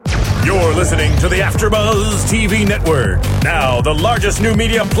You're listening to the AfterBuzz TV Network, now the largest new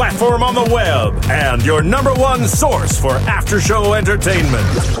media platform on the web, and your number one source for after-show entertainment.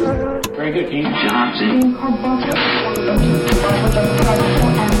 Very good, King Johnson.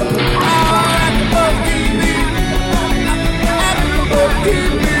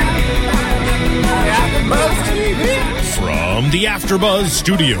 From the AfterBuzz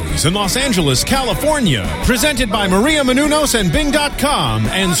Studios in Los Angeles, California, presented by Maria Menounos and Bing.com,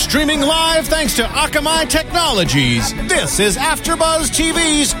 and streaming live thanks to Akamai Technologies, this is AfterBuzz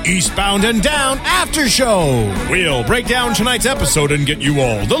TV's Eastbound and Down After Show. We'll break down tonight's episode and get you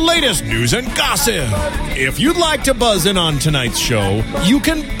all the latest news and gossip. If you'd like to buzz in on tonight's show, you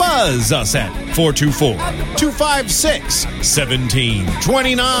can buzz us at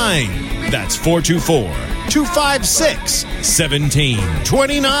 424-256-1729. That's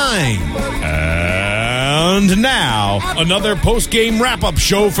 424-256-1729. And now, another post-game wrap-up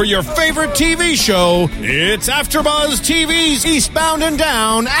show for your favorite TV show. It's AfterBuzz TV's Eastbound and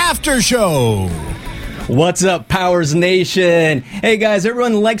Down After Show. What's up, Powers Nation? Hey, guys,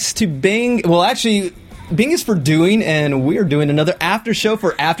 everyone likes to Bing. Well, actually, Bing is for doing, and we're doing another after show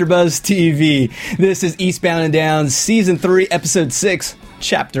for AfterBuzz TV. This is Eastbound and Down, Season 3, Episode 6.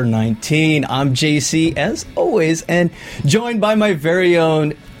 Chapter 19. I'm JC, as always, and joined by my very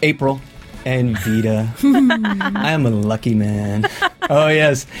own April and Vita. I am a lucky man. Oh,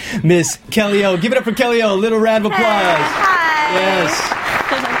 yes. Miss Kelly O. Give it up for Kelly O. A little round of applause. Hi. Yes.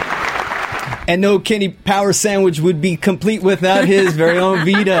 And no Kenny Power Sandwich would be complete without his very own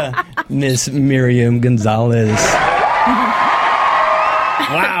Vita, Miss Miriam Gonzalez.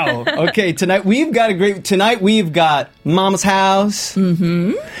 Wow. Okay, tonight we've got Mama's House,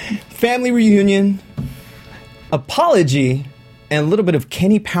 Family Reunion, Apology, and a little bit of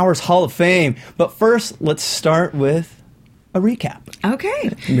Kenny Powers Hall of Fame. But first, let's start with a recap.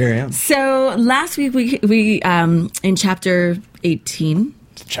 Okay. Miriam. So last week we in chapter 18.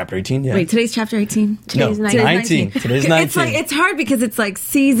 Chapter 18, yeah. Wait, today's chapter 18? Today's 19. Today's 19. It's like, it's hard because it's like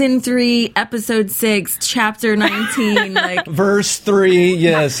season 3, episode 6, chapter 19. Like Verse 3,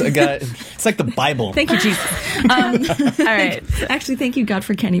 yes. I got it. It's like the Bible. Thank you, Jesus. All right. Actually, thank you, God,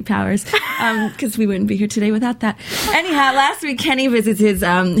 for Kenny Powers, because we wouldn't be here today without that. Anyhow, last week, Kenny visits his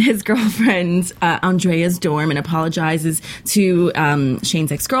girlfriend, Andrea's dorm, and apologizes to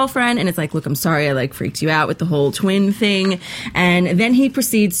Shane's ex-girlfriend. And it's like, look, I'm sorry I freaked you out with the whole twin thing. And then he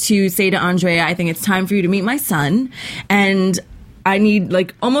proceeds to say to Andrea, I think it's time for you to meet my son. And I need,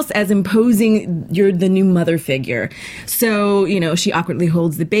 almost as imposing, you're the new mother figure. So, she awkwardly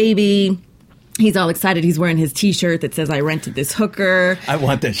holds the baby. He's all excited. He's wearing his T-shirt that says, I rented this hooker. I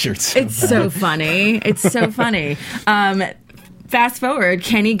want that shirt It's so funny. It's so funny. Fast forward,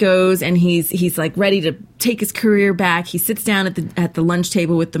 Kenny goes and he's ready to take his career back. He sits down at the lunch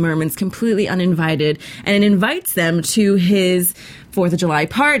table with the Mermans, completely uninvited, and invites them to his 4th of July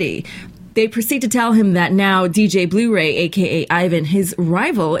party. They proceed to tell him that now DJ Blu-ray, a.k.a. Ivan, his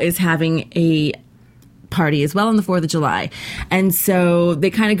rival, is having a party as well on the 4th of July. And so they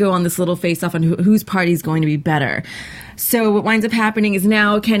kind of go on this little face-off on whose party is going to be better. So what winds up happening is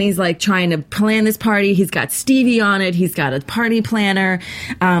now Kenny's trying to plan this party. He's got Stevie on it. He's got a party planner.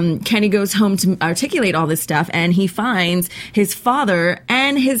 Kenny goes home to articulate all this stuff, and he finds his father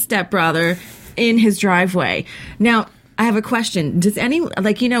and his stepbrother in his driveway. Now, I have a question. Does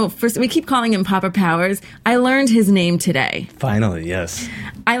first we keep calling him Papa Powers. I learned his name today. Finally, yes.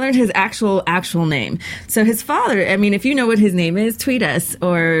 I learned his actual name. So his father, if you know what his name is, tweet us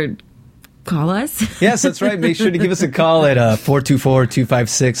or call us. Yes, that's right. Make sure to give us a call at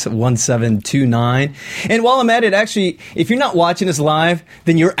 424-256-1729. And while I'm at it, actually, if you're not watching us live,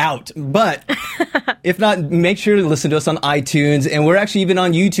 then you're out. But if not, make sure to listen to us on iTunes. And we're actually even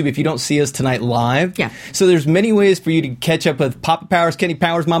on YouTube if you don't see us tonight live. Yeah. So there's many ways for you to catch up with Papa Powers, Kenny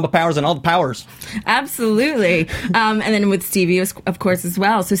Powers, Mama Powers, and all the powers. Absolutely. And then with Stevie, of course, as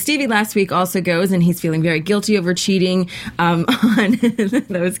well. So Stevie last week also goes, and he's feeling very guilty over cheating on...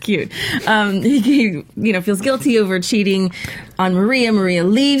 that was cute. He feels guilty over cheating on Maria. Maria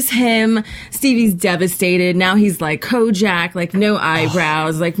leaves him. Stevie's devastated. Now he's like Kojak, no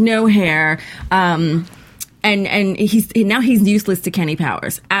eyebrows, no hair. And he's useless to Kenny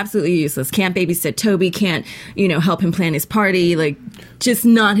Powers. Absolutely useless. Can't babysit Toby. Can't, help him plan his party. Just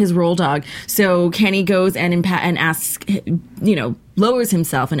not his role dog. So Kenny goes and asks, lowers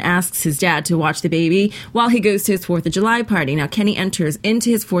himself and asks his dad to watch the baby while he goes to his 4th of July party. Now, Kenny enters into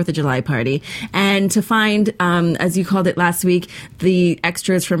his 4th of July party, and to find, as you called it last week, the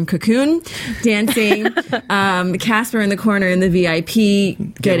extras from Cocoon dancing, Casper in the corner in the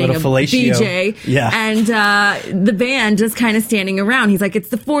VIP getting a BJ, and the band just kind of standing around. He's like, it's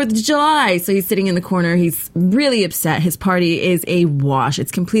the 4th of July. So he's sitting in the corner. He's really upset. His party is a wash.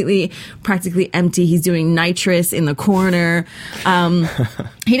 It's practically empty. He's doing nitrous in the corner.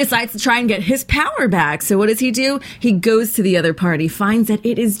 He decides to try and get his power back. So what does he do? He goes to the other party, finds that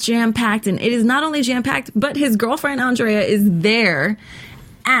it is jam-packed, and it is not only jam-packed, but his girlfriend Andrea is there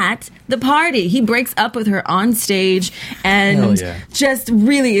at the party. He breaks up with her on stage and just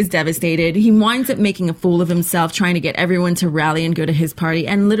really is devastated. He winds up making a fool of himself, trying to get everyone to rally and go to his party,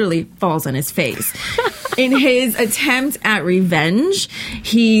 and literally falls on his face. In his attempt at revenge,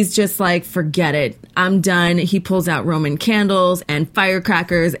 he's just like, forget it, I'm done. He pulls out Roman candles and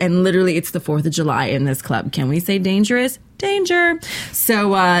firecrackers, and literally it's the 4th of July in this club. Can we say dangerous? Danger.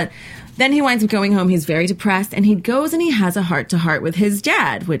 So, then he winds up going home. He's very depressed, and he goes and he has a heart-to-heart with his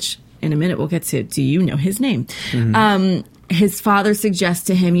dad, which in a minute we'll get to. Do you know his name? Mm-hmm. His father suggests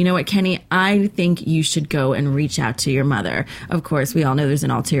to him, you know what, Kenny, I think you should go and reach out to your mother. Of course, we all know there's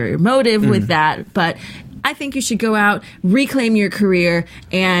an ulterior motive with that, but I think you should go out, reclaim your career,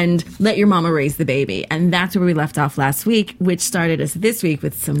 and let your mama raise the baby. And that's where we left off last week, which started us this week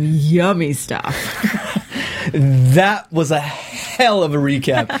with some yummy stuff. That was a hell of a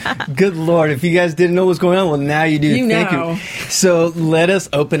recap. Good Lord. If you guys didn't know what's going on, well, now you do. Thank you. So let us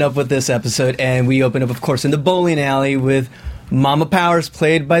open up with this episode. And we open up, of course, in the bowling alley with Mama Powers,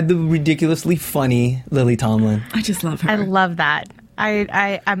 played by the ridiculously funny Lily Tomlin. I just love her. I love that.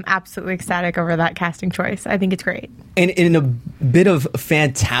 I'm absolutely ecstatic over that casting choice. I think it's great. And in a bit of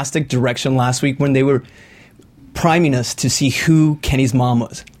fantastic direction last week when they were priming us to see who Kenny's mom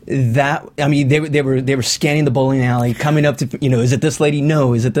was. That, I mean, they were scanning the bowling alley, coming up to, is it this lady?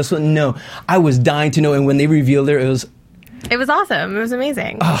 No. Is it this one? No. I was dying to know, and when they revealed her, it was awesome. It was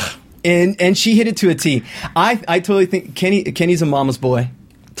amazing. And she hit it to a T. I totally think Kenny's a mama's boy.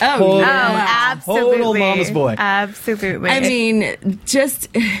 Absolutely. Total mama's boy. Absolutely. I mean, just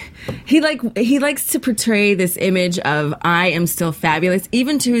he likes to portray this image of I am still fabulous,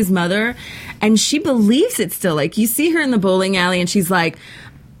 even to his mother, and she believes it still. Like, you see her in the bowling alley, and she's like,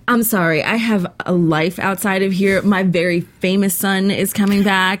 I'm sorry, I have a life outside of here. My very famous son is coming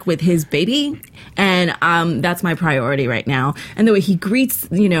back with his baby, and that's my priority right now. And the way he greets,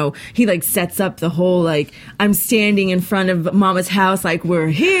 he like sets up the whole, like, I'm standing in front of Mama's house, like, we're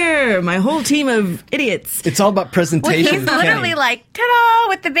here, my whole team of idiots. It's all about presentation. Well, he's literally like, ta-da,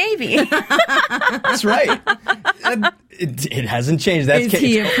 with the baby. That's right. It hasn't changed. Is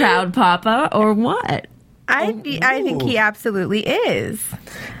he a proud papa or what? I think he absolutely is.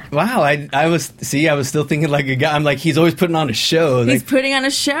 Wow, I was still thinking like a guy. I'm like, he's always putting on a show. He's putting on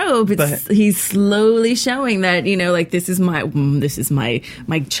a show, but he's slowly showing that, like, this is my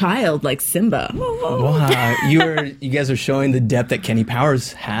child, like Simba. Wow, you guys are showing the depth that Kenny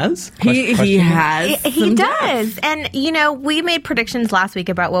Powers has. He has. He does, and we made predictions last week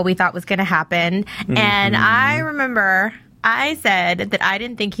about what we thought was going to happen, and I remember I said that I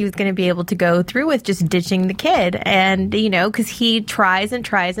didn't think he was going to be able to go through with just ditching the kid. And, because he tries and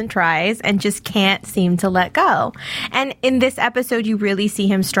tries and tries and just can't seem to let go. And in this episode, you really see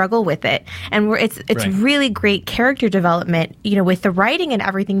him struggle with it. And it's right. Really great character development, with the writing and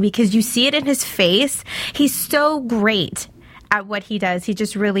everything, because you see it in his face. He's so great at what he does. He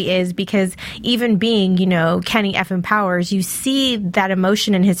just really is, because even being, Kenny effing Powers, you see that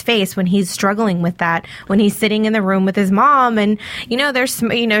emotion in his face when he's struggling with that, when he's sitting in the room with his mom and,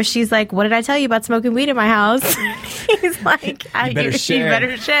 she's like, what did I tell you about smoking weed in my house? He's like, you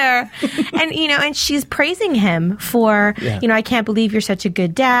better share. And, and she's praising him for, I can't believe you're such a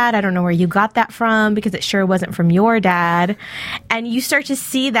good dad. I don't know where you got that from, because it sure wasn't from your dad. And you start to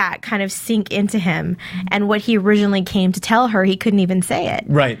see that kind of sink into him, and what he originally came to tell her, he couldn't even say it.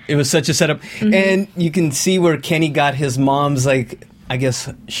 Right. It was such a setup. Mm-hmm. And you can see where Kenny got his mom's, like, I guess,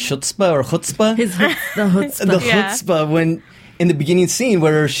 chutzpah or chutzpah? The chutzpah. The chutzpah when, in the beginning scene,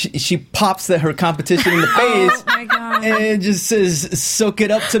 where she pops her competition in the face. Oh, my God. And just says, soak it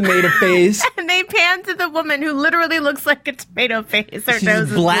up, tomato face. And they pan to the woman who literally looks like a tomato face. Her she nose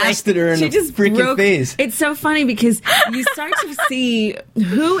just blasted her in the freaking face. It's so funny, because you start to see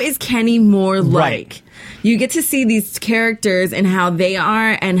who is Kenny more like. Right. You get to see these characters and how they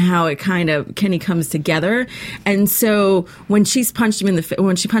are, and how it kind of Kenny comes together. And so when she punched her in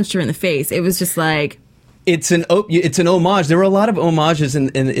the face, it was just like, It's an homage. There were a lot of homages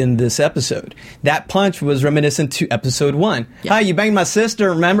in this episode. That punch was reminiscent to episode 1. Yeah. Hi, you banged my sister,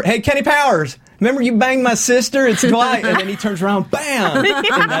 remember? Hey, Kenny Powers, remember you banged my sister? It's Dwight. And then he turns around, bam!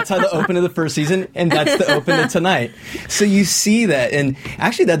 And that's how the open of the first season, and that's the open of tonight. So you see that, and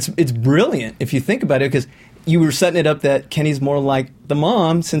actually it's brilliant if you think about it, because you were setting it up that Kenny's more like the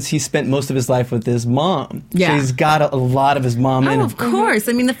mom since he spent most of his life with his mom. Yeah. So he's got a lot of his mom in him. Oh, of course.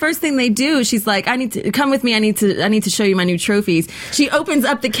 I mean, the first thing they do, she's like, I need to come with me. I need to show you my new trophies. She opens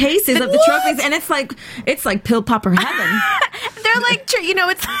up the cases of the trophies, and it's like pill popper heaven. They're like,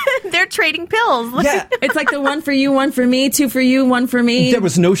 they're trading pills. Yeah. It's like the one for you, one for me, 2 for you, 1 for me. There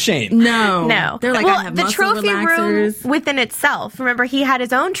was no shame. No. They're like, I have the muscle trophy relaxers. room within itself. Remember, he had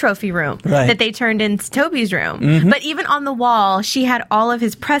his own trophy room Right. that they turned into Toby's room. Mm-hmm. But even on the wall, she had all of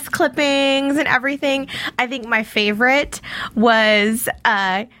his press clippings and everything. I think my favorite was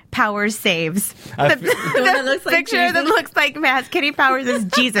Powers Saves. one that looks like picture Jesus? that looks like Kenny Powers is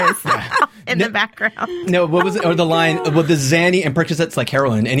Jesus in the background. No, what was it? Or the line, well, the Xanny and Percocet's like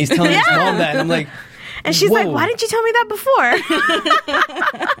heroin. And he's telling his mom that. And I'm like, And she's like, whoa. why didn't you tell me that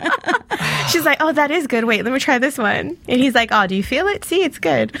before? She's like, oh, that is good. Wait, let me try this one. And he's like, oh, do you feel it? See, it's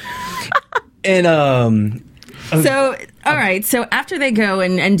good. And, So, all right. So after they go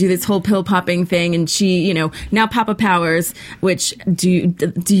and do this whole pill popping thing, and she, now Papa Powers, which do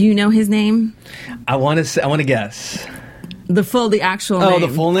you know his name? I want to guess. The actual name. Oh, the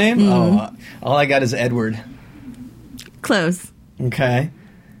full name? Mm-hmm. Oh, all I got is Edward. Close. Okay.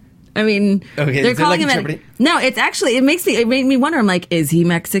 I mean, Okay, they're is it calling like him. interpreting- No, it's actually it made me wonder. I'm like, is he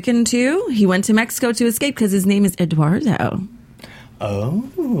Mexican too? He went to Mexico to escape because his name is Eduardo. Oh,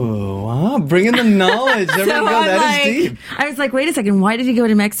 wow. Bringing the knowledge. There we go. That is deep. I was like, wait a second. Why did he go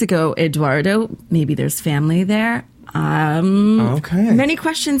to Mexico, Eduardo? Maybe there's family there. Okay. Many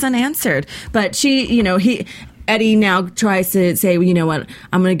questions unanswered. But she, Eddie now tries to say, well, you know what?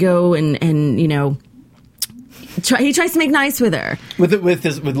 I'm going to go and he tries to make nice with her. With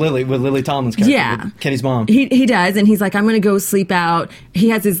Lily Tomlin's character. Yeah. With Kenny's mom. He does, and he's like, I'm going to go sleep out. He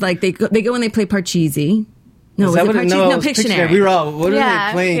has his they go and they play Parcheesi. No, Is was that it what it- Parcheesi? no, No, it was Pictionary. We were all, what Yeah, are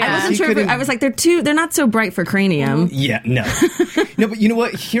they playing? yeah. I wasn't He sure. couldn't- I was like, they're not so bright for cranium. Yeah, no. No, but you know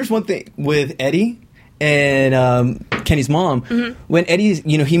what? Here's one thing with Eddie and Kenny's mom. Mm-hmm. When Eddie,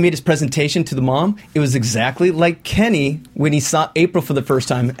 he made his presentation to the mom, it was exactly like Kenny when he saw April for the first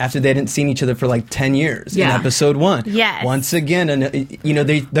time after they hadn't seen each other for like 10 years in Yeah. episode 1. Yes. Once again, and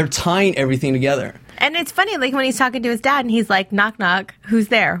they're tying everything together. And it's funny, like when he's talking to his dad and he's like, knock, knock, who's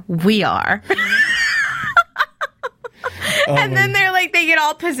there? We are. And then they're like, they get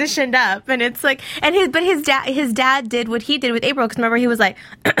all positioned up, and it's like, but his dad did what he did with April, because remember he was like,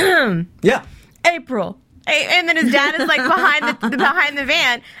 Yeah. April. And then his dad is like behind the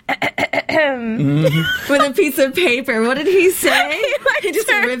van. With a piece of paper. What did he say? He just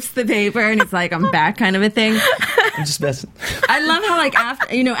sure. rips the paper and it's like, I'm back kind of a thing. I'm just messing. I love how like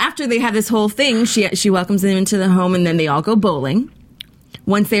after they have this whole thing, she welcomes them into the home and then they all go bowling.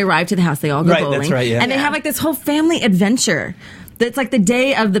 Once they arrive to the house, they all go Right, bowling. that's right, yeah. And they have like this whole family adventure. That's like the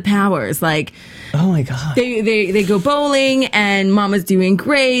day of the Powers. Like Oh my God. they go bowling and Mama's doing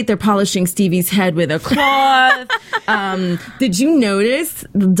great. They're polishing Stevie's head with a cloth. Did you notice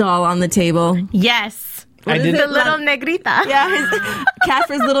the doll on the table? Yes. I did. The little negrita. Yeah,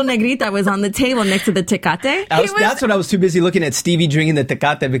 Casper's little negrita was on the table next to the Tecate. That's what I was too busy looking at Stevie drinking the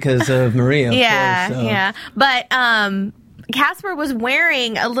Tecate because of Maria. Of Yeah, course, so. yeah. But Casper was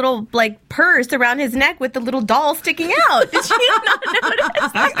wearing a little like purse around his neck with the little doll sticking out. Did you not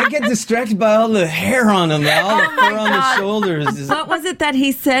notice? I get distracted by all the hair on him, all the fur on the shoulders, What was it that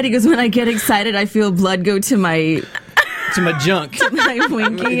he said? He goes, when I get excited, I feel blood go to my to my junk,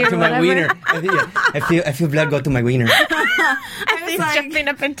 winky or to my whatever. wiener. I feel blood go to my wiener. He's like- jumping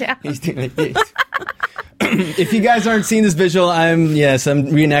up and down. He's doing like this. If you guys aren't seeing this visual, I'm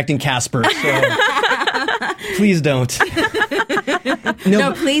reenacting Casper. So please don't.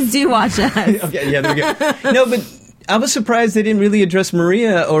 No, please do watch us. Okay, yeah, there we go. No, but I was surprised they didn't really address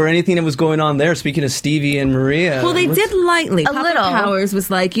Maria or anything that was going on there. Speaking of Stevie and Maria. Well, they did lightly. Papa little. Powers was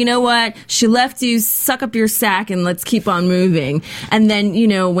like, you know what? She left you, suck up your sack, and let's keep on moving. And then,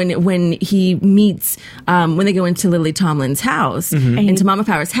 when he meets, when they go into Lily Tomlin's house, into Mama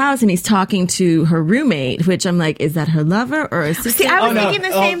Powers' house, and he's talking to her roommate, which I'm like, is that her lover or assistant? See, I was thinking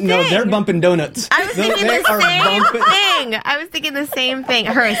the same No, thing. they're bumping donuts. I was thinking They the are same bumping- thing. I was thinking the same thing.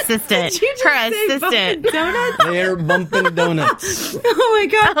 Her assistant. Her assistant. Donuts? They're bumping donuts. Oh my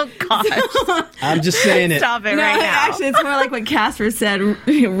god! Oh gosh. I'm just saying it. Stop it No, right now. actually, it's more like what Casper said,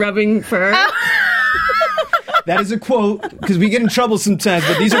 rubbing fur. That is a quote, because we get in trouble sometimes,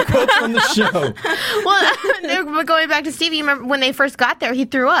 but these are quotes from the show. Well, going back to Stevie, you remember when they first got there, he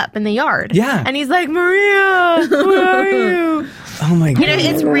threw up in the yard. Yeah. And he's like, Maria, where are you? Oh my God. You know,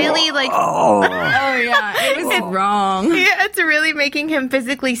 it's really like... Oh, yeah. It was wrong. Yeah, it's really making him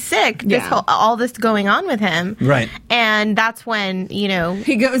physically sick, all this going on with him. Right. And that's when, you know...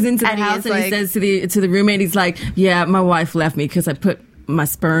 He goes into the Eddie house is and he like- says to the roommate, he's like, yeah, my wife left me because I put my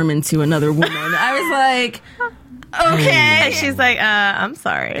sperm into another woman. I was like... Okay. And she's like, I'm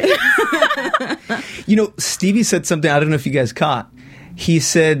sorry. You know, Stevie said something, I don't know if you guys caught. He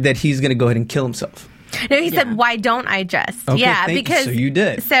said that he's going to go ahead and kill himself. No, he said, why don't I just? Okay, yeah, thank you. because... So you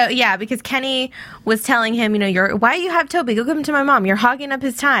did. So, yeah, because Kenny was telling him, you know, why do you have Toby? Go give him to my mom. You're hogging up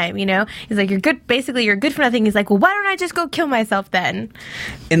his time, you know? He's like, you're good for nothing. He's like, well, why don't I just go kill myself then?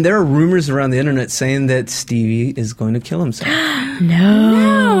 And there are rumors around the internet saying that Stevie is going to kill himself.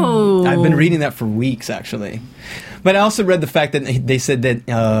 No. I've been reading that for weeks, actually. But I also read the fact that they said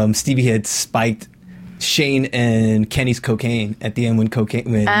that Stevie had spiked Shane and Kenny's cocaine at the end when Shane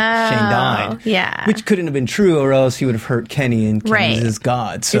died. Yeah. Which couldn't have been true, or else he would have hurt Kenny, and Kenny's Right. his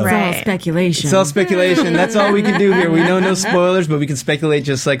god. So It's all Right. speculation. it's all speculation. That's all we can do here. We know no spoilers, but we can speculate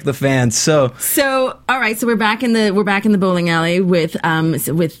just like the fans. So All right, so we're back in the bowling alley with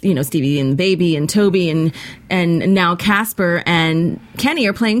you know, Stevie and Baby and Toby and now Casper and Kenny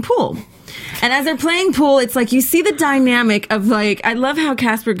are playing pool. And as they're playing pool, it's like you see the dynamic of, like, I love how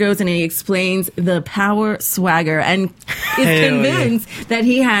Casper goes and he explains the power swagger and is Hell convinced that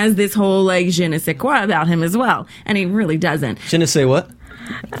he has this whole, like, je ne sais quoi about him as well. And he really doesn't. Je ne sais what?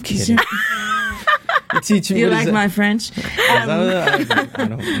 I'm kidding. You teach me You what is like that? my French? I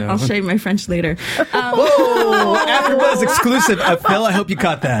don't know. I'll show you my French later. Whoa! AfterBuzz exclusive. Phil, I hope you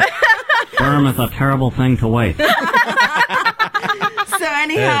caught that. Sperm is a terrible thing to waste. So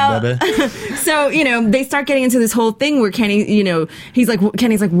anyhow, so, you know, they start getting into this whole thing where Kenny, you know,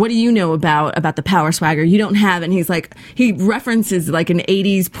 Kenny's like, what do you know about the power swagger? You don't have. And he's like, he references like an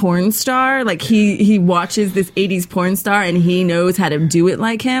 80s porn star. Like he watches this 80s porn star and he knows how to do it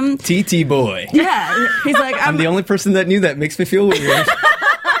like him. TT boy. Yeah. He's like, I'm the only person that knew that. Makes me feel weird.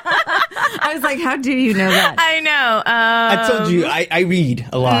 I was like, how do you know that? I know. I told you, I read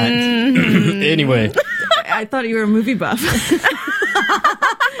a lot. Anyway. I thought you were a movie buff.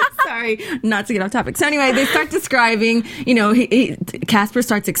 Sorry, not to get off topic. So anyway, they start describing, you know, Casper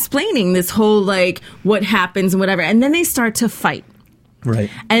starts explaining this whole, like, what happens and whatever. And then they start to fight.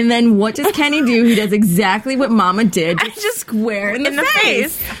 Right. And then what does Kenny do? He does exactly what Mama did. Just square in the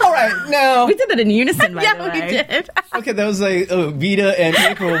face. All right, now. We did that in unison, by the Yeah, way. we did. Okay, that was like, Vita and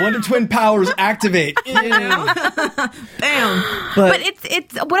April, Wonder Twin powers activate. Bam. But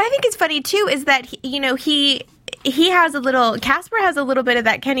it's what I think is funny too is that he has Casper has a little bit of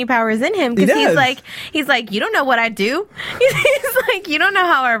that Kenny Powers in him, because He does. he's like, you don't know what I do. He's like, you don't know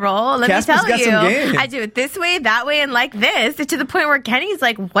how I roll. Let Casper's me got some tell game. you, I do it this way, that way, and like this. To the point where Kenny's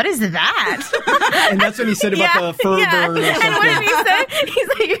like, what is that? And that's what he said about the fur burn or something. And what did he say? He's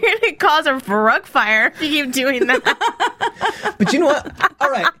like, you're going to cause a rug fire if you keep doing that. But you know what? All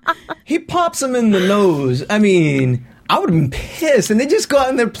right. He pops him in the nose. I mean, I would have been pissed. And they just go out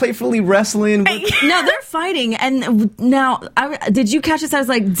and they're playfully wrestling. No, they're fighting. And now, did you catch this? I was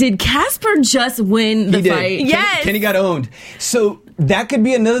like, did Casper just win the He did. fight? Yes. Kenny got owned. So that could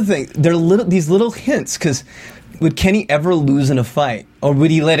be another thing. They're these little hints, because would Kenny ever lose in a fight? Or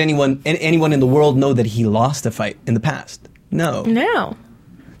would he let anyone in the world know that he lost a fight in the past? No. No.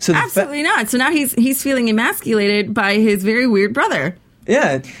 So Absolutely not. So now he's feeling emasculated by his very weird brother.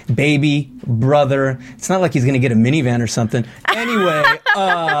 Yeah, baby, brother. It's not like he's going to get a minivan or something. Anyway,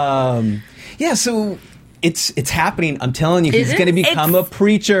 yeah, so it's happening. I'm telling you, he's going to become a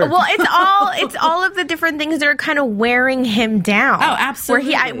preacher. Well, it's all of the different things that are kind of wearing him down. Oh,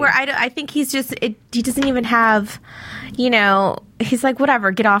 absolutely. I think he's just he doesn't even have, you know. He's like,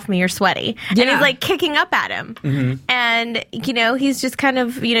 whatever, get off me, you're sweaty. And Yeah. he's like kicking up at him. Mm-hmm. And, you know, he's just kind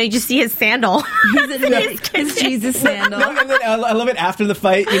of, you know, you just see his sandal. His Jesus sandal. No, and then I love it after the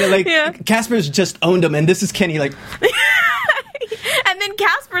fight. You know, like Yeah. Casper's just owned him, and this is Kenny. Like, And then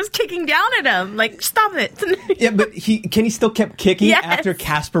Casper's kicking down at him. Like, stop it. yeah, but Kenny still kept kicking Yes. after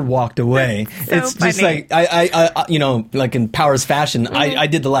Casper walked away. So It's just funny. like I you know, like in Powers fashion, I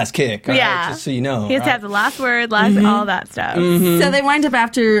did the last kick. all right, Yeah. just so you know. He has to right? have the last word, all that stuff. So they wind up,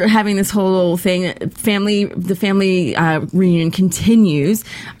 after having this whole thing, the family reunion continues,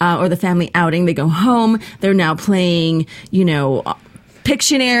 or the family outing. They go home. They're now playing, you know,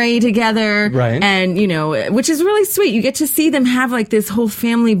 Pictionary together, Right. And, you know, which is really sweet. You get to see them have like this whole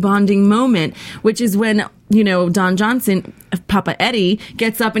family bonding moment, which is when Don Johnson, Papa Eddie,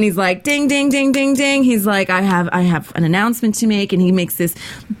 gets up and he's like, ding, ding, ding, ding, ding. He's like, I have an announcement to make. And he makes this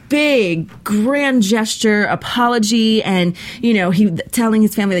big, grand gesture, apology. And, he telling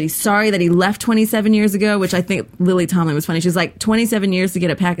his family that he's sorry that he left 27 years ago, which I think Lily Tomlin was funny. She's like, 27 years to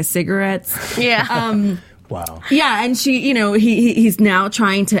get a pack of cigarettes. Yeah. Wow. Yeah, and she, he's now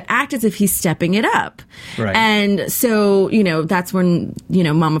trying to act as if he's stepping it up. Right. And so, that's when,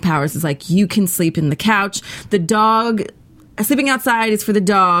 Mama Powers is like, you can sleep in the couch. The dog, sleeping outside is for the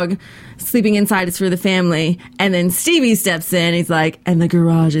dog. Sleeping inside is for the family. And then Stevie steps in. He's like, and the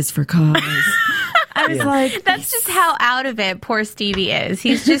garage is for cars. I was like, that's just how out of it poor Stevie is.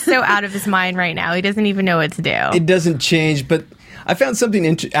 He's just so out of his mind right now. He doesn't even know what to do. It doesn't change, but I found something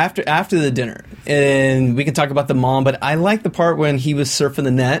after the dinner, and we can talk about the mom, but I like the part when he was surfing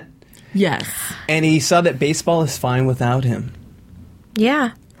the net. Yes. And he saw that baseball is fine without him.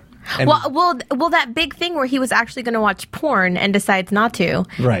 Yeah. And Well, that big thing where he was actually going to watch porn and decides not to.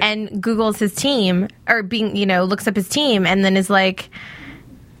 Right. And Googles his team, or looks up his team, and then is like,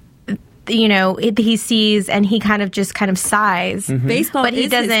 he sees and he kind of sighs. Mm-hmm. Baseball but he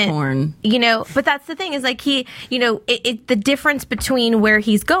is doesn't, his porn. But that's the thing is like he, the difference between where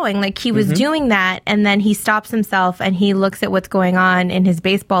he's going, like he was doing that and then he stops himself and he looks at what's going on in his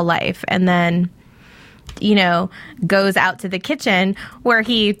baseball life and then, goes out to the kitchen where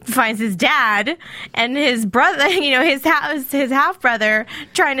he finds his dad and his brother, his half brother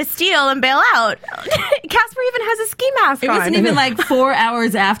trying to steal and bail out. Casper even has a ski mask on. It wasn't even like 4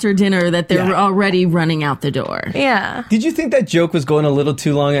 hours after dinner that they're already running out the door. Yeah. Did you think that joke was going a little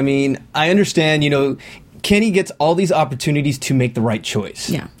too long? I mean, I understand, Kenny gets all these opportunities to make the right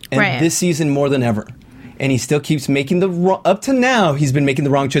choice. Yeah. And Right. this season more than ever. And he still keeps making up to now, he's been making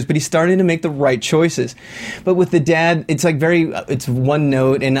the wrong choice, but he's starting to make the right choices. But with the dad, it's like it's one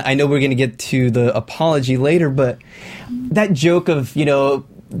note, and I know we're going to get to the apology later, but that joke of,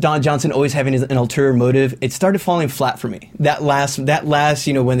 Don Johnson always having an ulterior motive, it started falling flat for me. That last,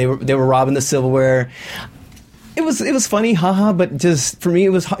 when they were robbing the silverware. It was funny, haha, but just for me it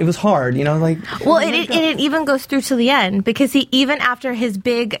was hard, Well, it even goes through to the end because he even after his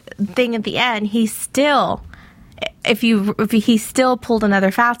big thing at the end, he still, he still pulled another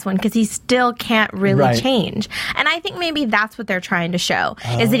fast one because he still can't really change. And I think maybe that's what they're trying to show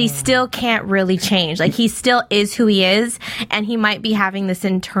is that he still can't really change. Like he still is who he is, and he might be having this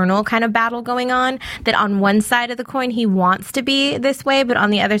internal kind of battle going on that on one side of the coin he wants to be this way, but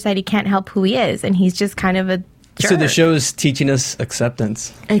on the other side he can't help who he is, and he's just kind of a jerk. So the show is teaching us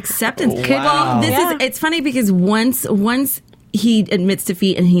acceptance. Acceptance. Wow. Well, it's funny because once he admits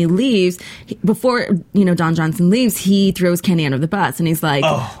defeat and he leaves, before Don Johnson leaves, he throws Kenny under the bus and he's like,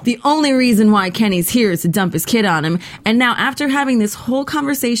 the only reason why Kenny's here is to dump his kid on him. And now after having this whole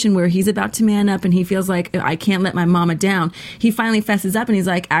conversation where he's about to man up and he feels like I can't let my mama down, he finally fesses up and he's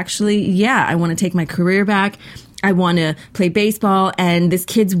like, actually, yeah, I want to take my career back. I want to play baseball, and this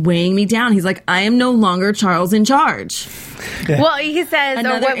kid's weighing me down. He's like, I am no longer Charles in charge. Well, he says,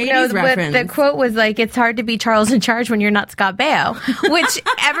 the quote was like, it's hard to be Charles in charge when you're not Scott Baio, which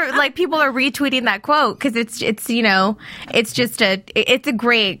people are retweeting that quote because it's a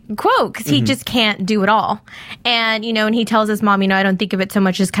great quote because he just can't do it all. And, and he tells his mom, I don't think of it so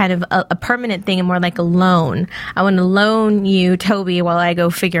much as kind of a permanent thing and more like a loan. I want to loan you Toby while I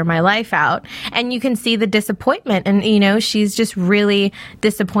go figure my life out. And you can see the disappointment. And, she's just really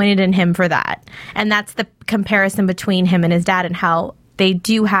disappointed in him for that. And that's the comparison between him and his dad and how they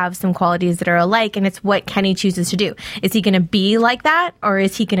do have some qualities that are alike. And it's what Kenny chooses to do. Is he going to be like that, or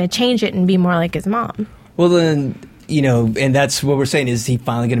is he going to change it and be more like his mom? Well, then, and that's what we're saying, is he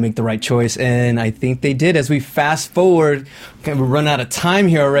finally going to make the right choice? And I think they did. As we fast forward, we run out of time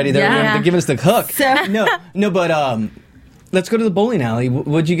here already. They're giving us the hook. But let's go to the bowling alley.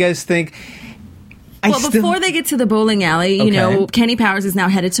 What'd you guys think? Before they get to the bowling alley, Kenny Powers is now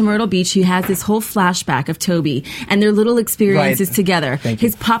headed to Myrtle Beach. He has this whole flashback of Toby and their little experiences together,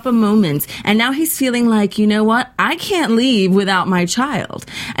 his papa moments. And now he's feeling like, you know what? I can't leave without my child.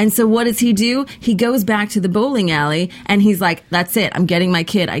 And so what does he do? He goes back to the bowling alley and he's like, that's it. I'm getting my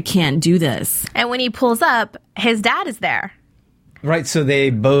kid. I can't do this. And when he pulls up, his dad is there. Right. So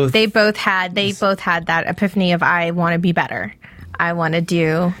they both had that epiphany of, I want to be better. I want to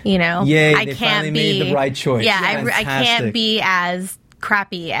do, Yay, I they can't finally made the right choice. Yeah, I can't be as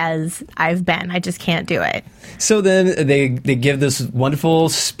crappy as I've been. I just can't do it. So then they give this wonderful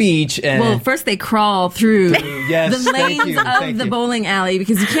speech, and Well, first they crawl through Yes, the thank lanes you, of thank the you. bowling alley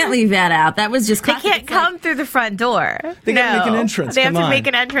because you can't leave that out. That was just They classic. can't It's like- come through the front door. They gotta make an entrance, They have come to on. make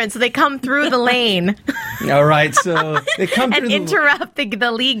an entrance, so they come through the lane all right, so they come through and interrupt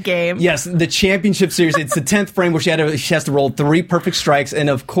the league game. Yes, the championship series. It's the 10th frame where she has to roll 3 perfect strikes, and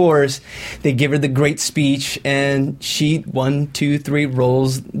of course, they give her the great speech, and she 1, 2, 3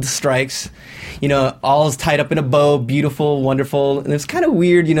 rolls the strikes. You know, all is tied up in a bow, beautiful, wonderful, and it's kind of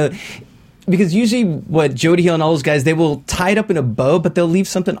weird, you know. Because usually, Jody Hill and all those guys, they will tie it up in a bow, but they'll leave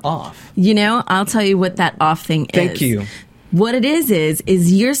something off. You know, I'll tell you what that off thing is. Thank you. What it is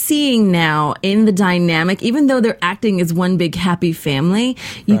you're seeing now in the dynamic, even though they're acting as one big happy family,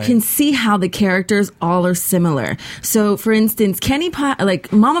 you Right. can see how the characters all are similar. So, for instance,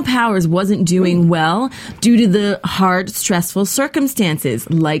 Mama Powers wasn't doing well due to the hard, stressful circumstances,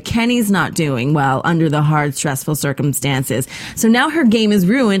 like Kenny's not doing well under the hard, stressful circumstances. So now her game is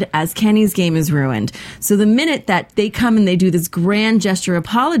ruined as Kenny's game is ruined. So the minute that they come and they do this grand gesture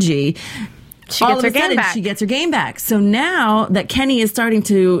apology, She all gets of her a game sudden, back. she gets her game back. So now that Kenny is starting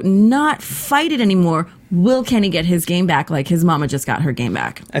to not fight it anymore, will Kenny get his game back like his mama just got her game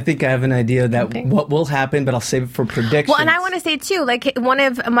back? I think I have an idea that what will happen, but I'll save it for predictions. Well, and I want to say too, like one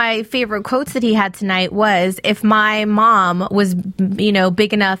of my favorite quotes that he had tonight was, "If my mom was,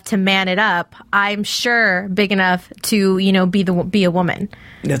 big enough to man it up, I'm sure big enough to, be a woman."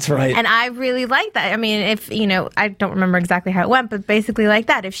 That's right. And I really like that. I mean, if, I don't remember exactly how it went, but basically like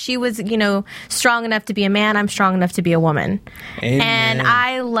that. If she was, strong enough to be a man, I'm strong enough to be a woman. Amen. And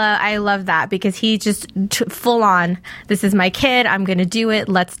I love that because he just full on, this is my kid. I'm going to do it.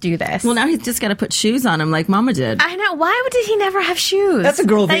 Let's do this. Well, now he's just got to put shoes on him like mama did. I know. Why did he never have shoes? That's a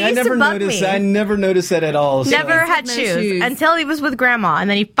girl That thing. I used to never bug noticed. me. I never noticed that at all. So- Never had No shoes, shoes. until he was with grandma, and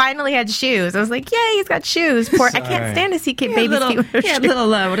then he finally had shoes. I was like, "Yay, he's got shoes!" Poor, I can't stand to see He had babies little, keep he had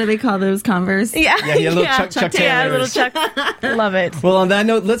little what do they call those Converse? Yeah, Yeah, he had little Chuck yeah, Taylors. little Chuck. Love it. Well, on that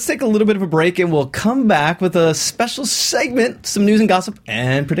note, let's take a little bit of a break, and we'll come back with a special segment, some news and gossip,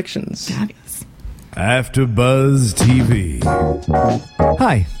 and predictions. After Buzz TV.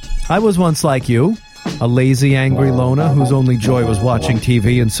 Hi, I was once like you, a lazy, angry loner whose only joy was watching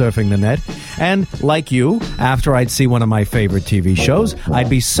TV and surfing the net. And, like you, after I'd see one of my favorite TV shows, I'd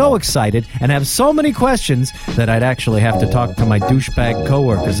be so excited and have so many questions that I'd actually have to talk to my douchebag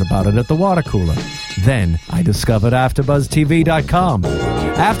coworkers about it at the water cooler. Then I discovered AfterBuzzTV.com.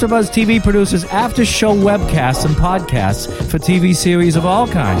 AfterBuzz TV produces after-show webcasts and podcasts for TV series of all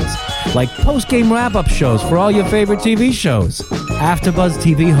kinds, like post-game wrap-up shows for all your favorite TV shows. AfterBuzz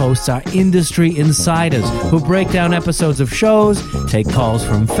TV hosts are industry insiders who break down episodes of shows, take calls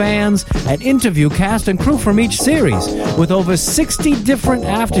from fans, and interview cast and crew from each series, with over 60 different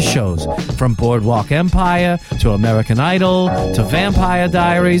after-shows, from Boardwalk Empire to American Idol to Vampire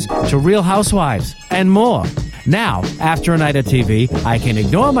Diaries to Real Housewives, and more. Now, after a night of TV, I can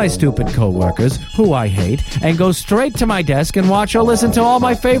ignore my stupid coworkers, who I hate, and go straight to my desk and watch or listen to all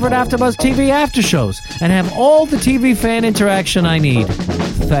my favorite AfterBuzz TV after shows, and have all the TV fan interaction I need.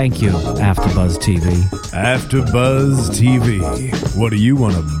 Thank you, AfterBuzz TV. After Buzz TV. What do you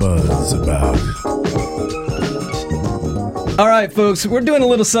want to buzz about? All right, folks, we're doing a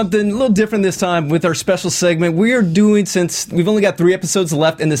little something a little different this time with our special segment. We are doing, since we've only got 3 episodes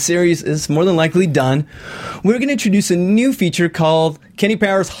left and the series is more than likely done, we're going to introduce a new feature called Kenny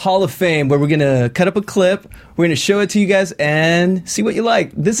Powers Hall of Fame, where we're going to cut up a clip, we're going to show it to you guys, and see what you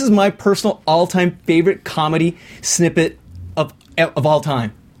like. This is my personal all-time favorite comedy snippet of all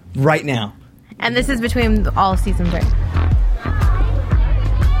time, right now. And this is between all seasons, right?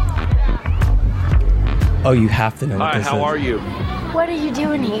 Oh, you have to know what Hi, this how is. are you? What are you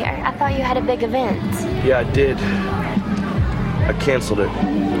doing here? I thought you had a big event. Yeah, I did. I canceled it.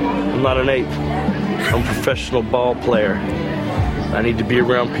 I'm not an ape. I'm a professional ball player. I need to be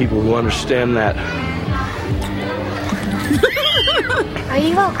around people who understand that. Are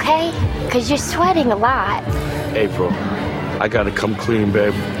you okay? Because you're sweating a lot. April, I gotta come clean,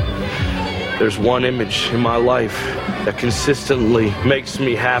 babe. There's one image in my life that consistently makes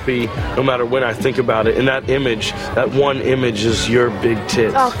me happy no matter when I think about it. And that image, that one image is your big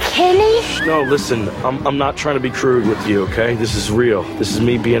tits. Oh, Kenny? No, listen, I'm not trying to be crude with you, okay? This is real. This is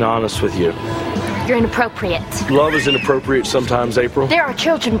me being honest with you. You're inappropriate. Love is inappropriate sometimes, April. There are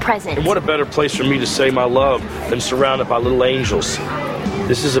children present. And what a better place for me to say my love than surrounded by little angels.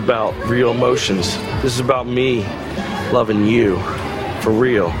 This is about real emotions. This is about me loving you for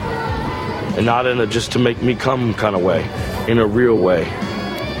real. And not in a just to make me come kind of way. In a real way.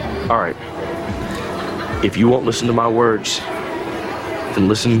 All right. If you won't listen to my words, then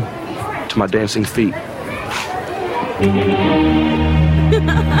listen to my dancing feet.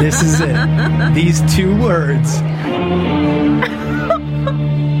 This is it. These 2 words.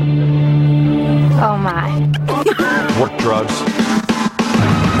 Oh my. Work drugs.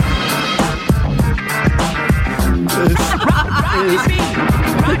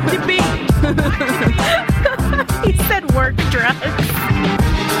 He said work drugs.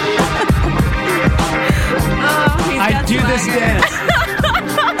 I do this dance.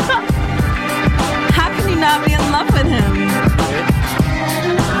 How can you not be in love with him?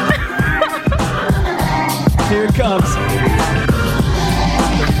 Here it comes.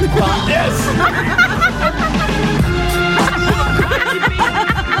 Yes.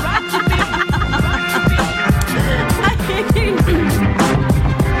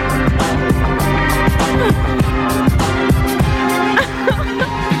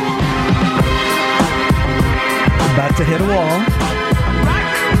 About to hit a wall.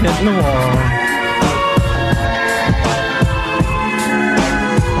 Hitting the wall.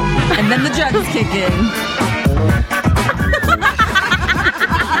 And then the drugs kick in.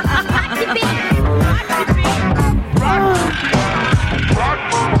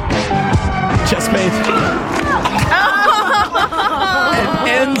 Chest made.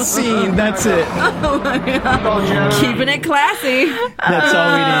 End scene. That's it. Keeping it classy. That's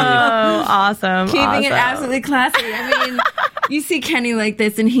all we need. Oh, awesome. Keeping it absolutely classy. I mean, you see Kenny like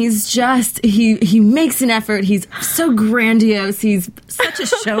this, and he's just, he makes an effort. He's so grandiose. He's such a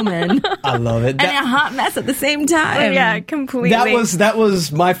showman. I love it. And a hot mess at the same time. Yeah, completely. That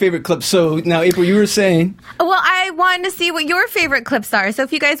was my favorite clip. So now, April, you were saying. Well, I wanted to see what your favorite clips are. So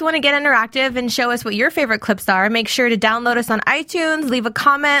if you guys want to get interactive and show us what your favorite clips are, make sure to download us on iTunes, leave a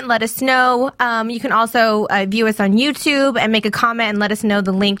comment, let us know. You can also view us on YouTube and make a comment and let us know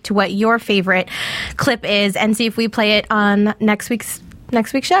the link to what your favorite clip is, and see if we play it on next week's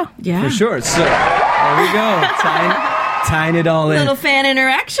show. Yeah. For sure. So there we go. Tying it all in. Little fan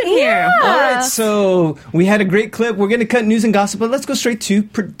interaction here. All right, so we had a great clip. We're going to cut news and gossip, but let's go straight to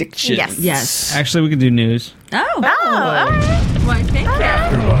predictions. Yes. Actually, we can do news. Oh. all right. Why, thank you.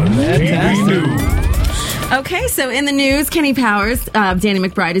 Fantastic. Okay, so in the news, Kenny Powers, Danny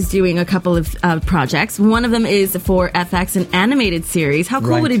McBride is doing a couple of projects. One of them is for FX, an animated series. How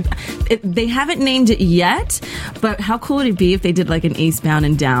cool would they haven't named it yet, but how cool would it be if they did like an Eastbound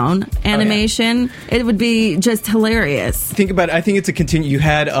and Down animation? It would be just hilarious. Think about it. I think it's a continue. You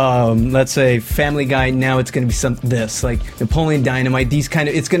had, let's say, Family Guy. Now it's going to be this, like Napoleon Dynamite. These kind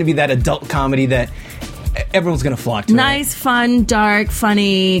of, it's going to be that adult comedy that everyone's going to flock to. Nice, fun, dark,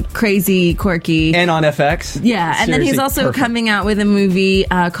 funny, crazy, quirky. And on FX. Yeah, and then he's also coming out with a movie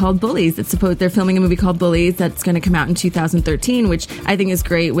called Bullies. They're filming a movie called Bullies that's going to come out in 2013, which I think is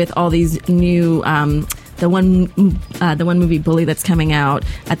great with all these new... The one movie Bully that's coming out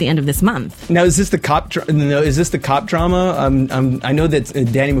at the end of this month. Now, is this the cop? Is this the cop drama? I know that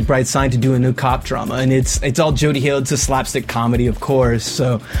Danny McBride signed to do a new cop drama, and it's all Jody Hill. It's a slapstick comedy, of course.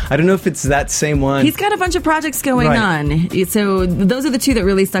 So I don't know if it's that same one. He's got a bunch of projects going on. So those are the two that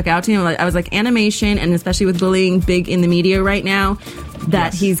really stuck out to me. I was like, animation, and especially with bullying, big in the media right now.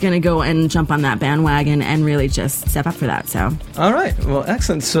 That he's going to go and jump on that bandwagon and really just step up for that. So, all right, well,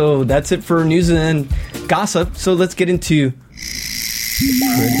 excellent. So that's it for news and gossip. So let's get into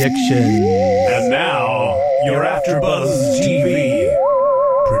predictions. And now, your AfterBuzz TV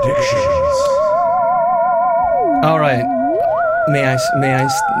predictions. All right, may I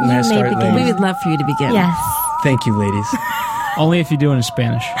start, ladies? We would love for you to begin. Yes. Thank you, ladies. Only if you do it in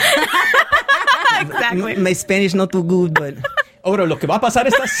Spanish. Exactly. My Spanish not too good, but... Ahora, lo que va a pasar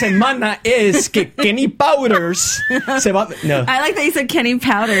esta semana es que Kenny Powers se va... No. I like that you said Kenny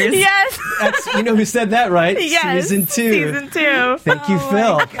Powders. Yes. You know who said that, right? Yes. Season 2. Season 2. Thank you,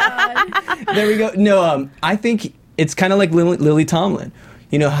 Phil. There we go. No, I think it's kind of like Lily Tomlin.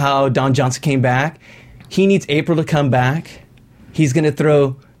 You know how Don Johnson came back? He needs April to come back. He's going to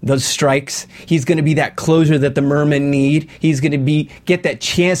throw those strikes. He's going to be that closer that the Mermen need. He's going to get that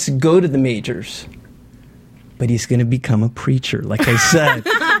chance to go to the majors. But he's going to become a preacher, like I said.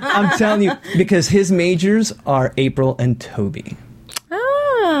 I'm telling you, because his majors are April and Toby.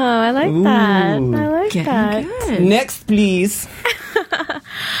 Oh, I like that. I like that. Good. Next, please.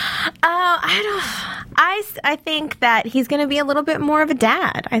 I think that he's going to be a little bit more of a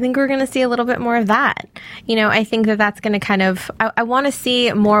dad. I think we're going to see a little bit more of that. You know, I think that that's going to kind of... I want to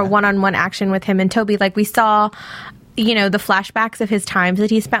see more one-on-one action with him and Toby. Like we saw... You know, the flashbacks of his times that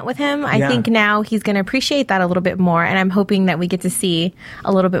he spent with him. I think now he's going to appreciate that a little bit more, and I'm hoping that we get to see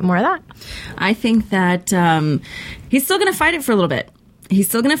a little bit more of that. I think that he's still going to fight it for a little bit. He's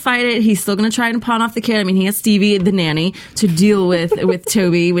still going to fight it. He's still going to try to pawn off the kid. I mean, he has Stevie the nanny to deal with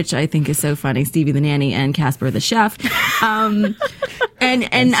Toby, which I think is so funny. Stevie the nanny and Casper the chef. And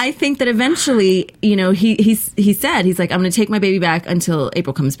I think that eventually, he said, he's like, I'm going to take my baby back until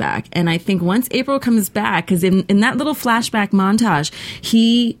April comes back. And I think once April comes back, because in that little flashback montage,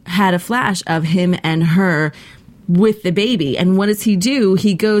 he had a flash of him and her with the baby. And what does he do?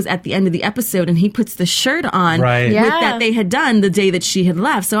 He goes at the end of the episode and he puts the shirt on with that they had done the day that she had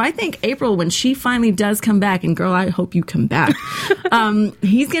left. So I think April, when she finally does come back, and girl, I hope you come back,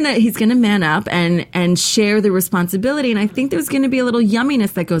 he's gonna man up and share the responsibility. And I think there's gonna be a little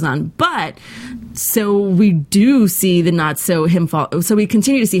yumminess that goes on. But so we do see the not so him fall. So we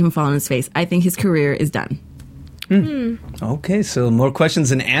continue to see him fall on his face. I think his career is done. Okay, so more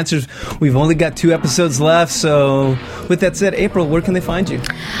questions and answers. We've only got 2 episodes left, so with that said, April, where can they find you?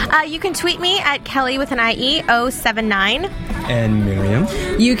 You can tweet me at Kelly with an IE 079. And Miriam?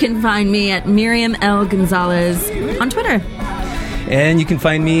 You can find me at Miriam L. Gonzalez on Twitter. And you can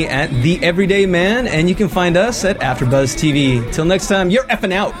find me at The Everyday Man, and you can find us at AfterBuzz TV. Till next time, you're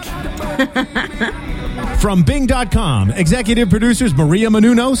effing out. From Bing.com, executive producers Maria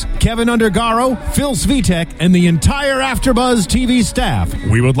Menounos, Kevin Undergaro, Phil Svitek, and the entire AfterBuzz TV staff,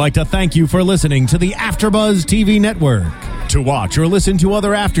 we would like to thank you for listening to the AfterBuzz TV network. To watch or listen to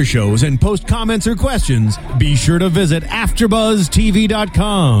other after shows and post comments or questions, be sure to visit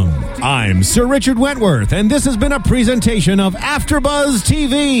AfterBuzzTV.com. I'm Sir Richard Wentworth, and this has been a presentation of AfterBuzz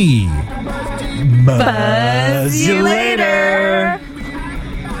TV. Buzz you later.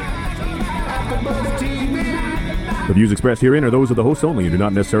 The views expressed herein are those of the hosts only and do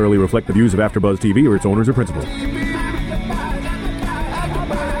not necessarily reflect the views of AfterBuzz TV or its owners or principals.